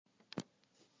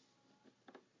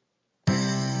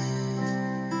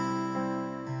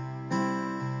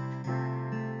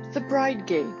The bride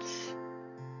gates.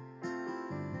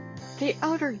 The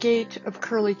outer gate of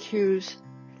curlicues,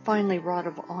 finely wrought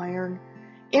of iron,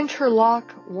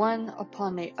 interlock one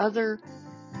upon the other,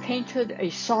 painted a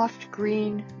soft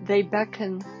green, they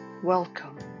beckon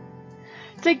welcome.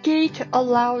 The gate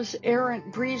allows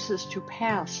errant breezes to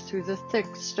pass through the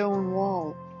thick stone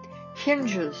wall.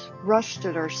 Hinges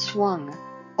rusted are swung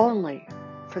only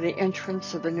for the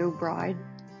entrance of a new bride.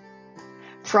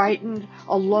 Frightened,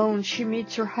 alone, she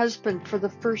meets her husband for the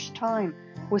first time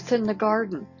within the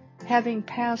garden, having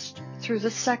passed through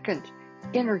the second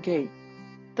inner gate,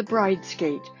 the bride's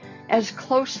gate, as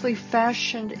closely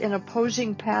fashioned in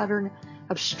opposing pattern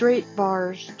of straight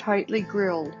bars tightly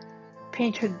grilled,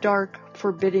 painted dark,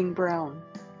 forbidding brown.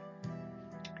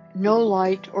 No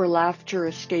light or laughter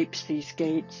escapes these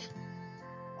gates,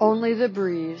 only the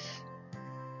breeze,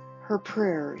 her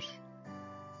prayers,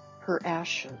 her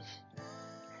ashes.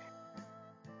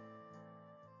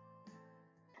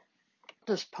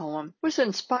 This poem was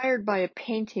inspired by a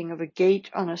painting of a gate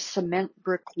on a cement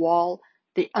brick wall,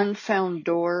 the Unfound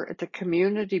Door at the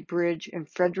Community Bridge in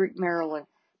Frederick, Maryland,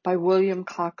 by William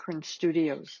Cochran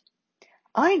Studios.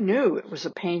 I knew it was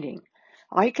a painting.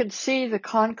 I could see the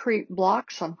concrete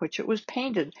blocks on which it was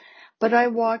painted, but I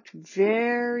walked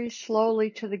very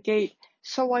slowly to the gate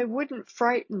so I wouldn't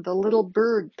frighten the little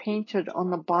bird painted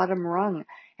on the bottom rung,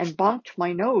 and bonked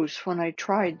my nose when I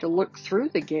tried to look through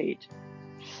the gate.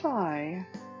 Sigh.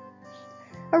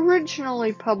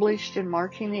 Originally published in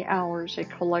Marking the Hours, a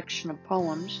collection of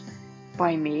poems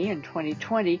by me in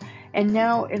 2020, and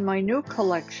now in my new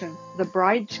collection, The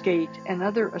Bride's Gate and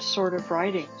Other Assorted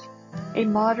Writings, a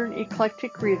modern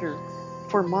eclectic reader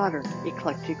for modern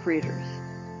eclectic readers.